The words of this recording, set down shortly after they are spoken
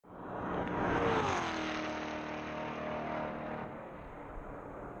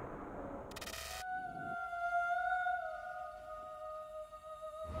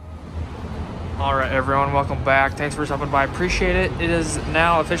Alright everyone, welcome back. Thanks for stopping by. Appreciate it. It is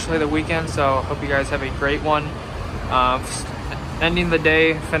now officially the weekend, so hope you guys have a great one. Ending the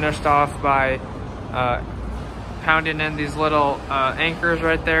day, finished off by pounding in these little anchors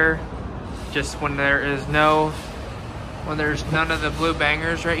right there. Just when there's none of the blue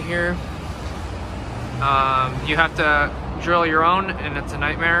bangers right here. You have to drill your own, and it's a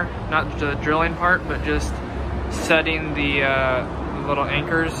nightmare. Not the drilling part, but just setting the little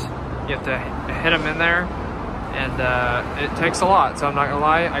anchors. You have to hit them in there, and it takes a lot, so I'm not gonna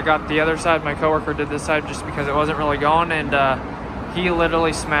lie. I got the other side, my coworker did this side just because it wasn't really going, and he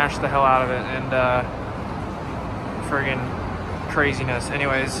literally smashed the hell out of it, and friggin' craziness.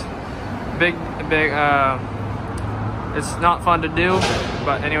 Anyways, big it's not fun to do,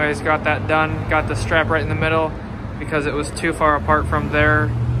 but anyways, got that done. Got the strap right in the middle because it was too far apart from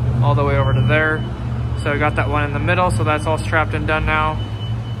there all the way over to there, so I got that one in the middle, so that's all strapped and done now.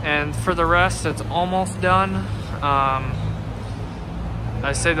 And for the rest, it's almost done. I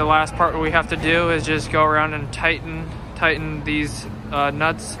say the last part we have to do is just go around and tighten these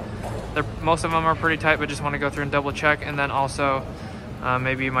nuts. Most of them are pretty tight, but just want to go through and double check. And then also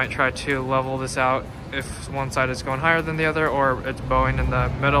maybe you might try to level this out if one side is going higher than the other, or it's bowing in the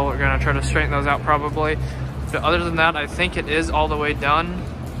middle. We're gonna try to straighten those out probably. But other than that, I think it is all the way done.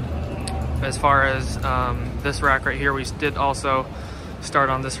 As far as this rack right here, we did also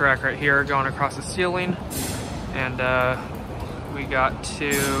start on this rack right here going across the ceiling, and we got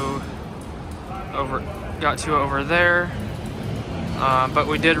to over there, but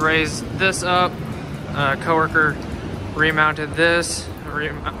we did raise this up. Coworker remounted this,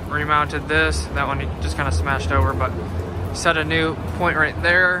 remounted this. That one he just kind of smashed over, but set a new point right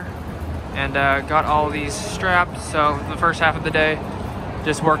there, and got all these strapped. So the first half of the day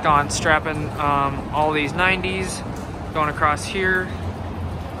just worked on strapping all these 90s going across here.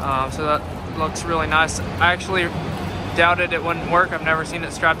 So that looks really nice. I actually doubted it wouldn't work. I've never seen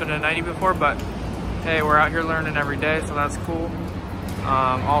it strapped in a 90 before, but hey, we're out here learning every day, so that's cool.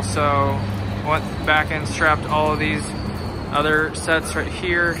 Also went back and strapped all of these other sets right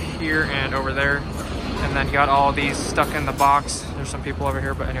here, here, and over there, and then got all these stuck in the box. There's some people over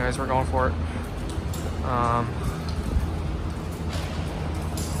here, but anyways, we're going for it.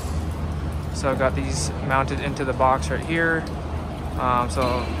 So I've got these mounted into the box right here.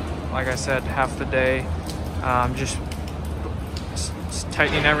 So like I said, half the day just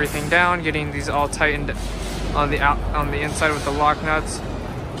tightening everything down, getting these all tightened on the inside with the lock nuts.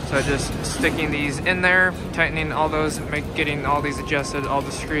 So just sticking these in there, tightening all those, getting all these adjusted, all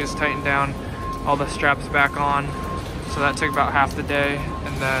the screws tightened down, all the straps back on. So that took about half the day,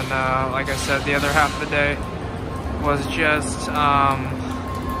 and then like I said, the other half of the day was just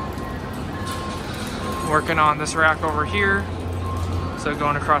working on this rack over here. So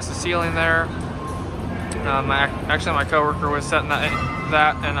going across the ceiling there. Actually my coworker was setting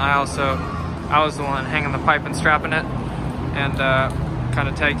that, and I was the one hanging the pipe and strapping it, and kind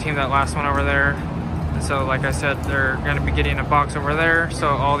of tag team that last one over there. And so like I said, they're going to be getting a box over there, so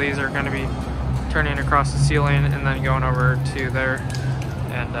all these are going to be turning across the ceiling and then going over to there.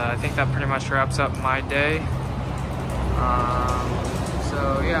 And I think that pretty much wraps up my day.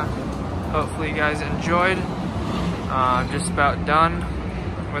 So yeah, hopefully you guys enjoyed. Just about done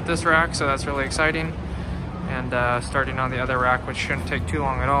with this rack, so that's really exciting. And starting on the other rack, which shouldn't take too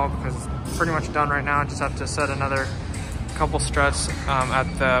long at all because it's pretty much done right now. I just have to set another couple struts at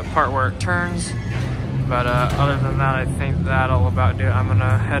the part where it turns. But other than that, I think that'll about do it. I'm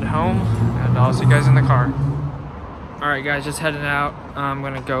gonna head home, and I'll see you guys in the car. Alright guys, just heading out. I'm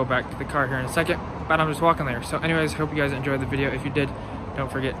gonna go back to the car here in a second, but I'm just walking there. So anyways, hope you guys enjoyed the video. If you did,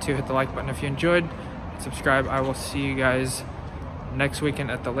 don't forget to hit the like button if you enjoyed. Subscribe. I will see you guys next weekend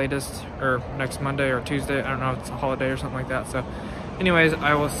at the latest, or next Monday or Tuesday. I don't know if it's a holiday or something like that. So anyways,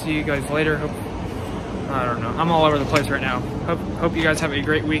 I will see you guys later. I don't know, I'm all over the place right now. Hope you guys have a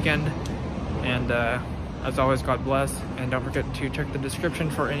great weekend, and as always, God bless, and don't forget to check the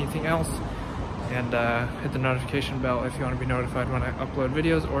description for anything else, and hit the notification bell if you want to be notified when I upload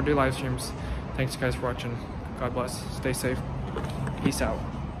videos or do live streams. Thanks guys for watching. God bless, stay safe, peace out.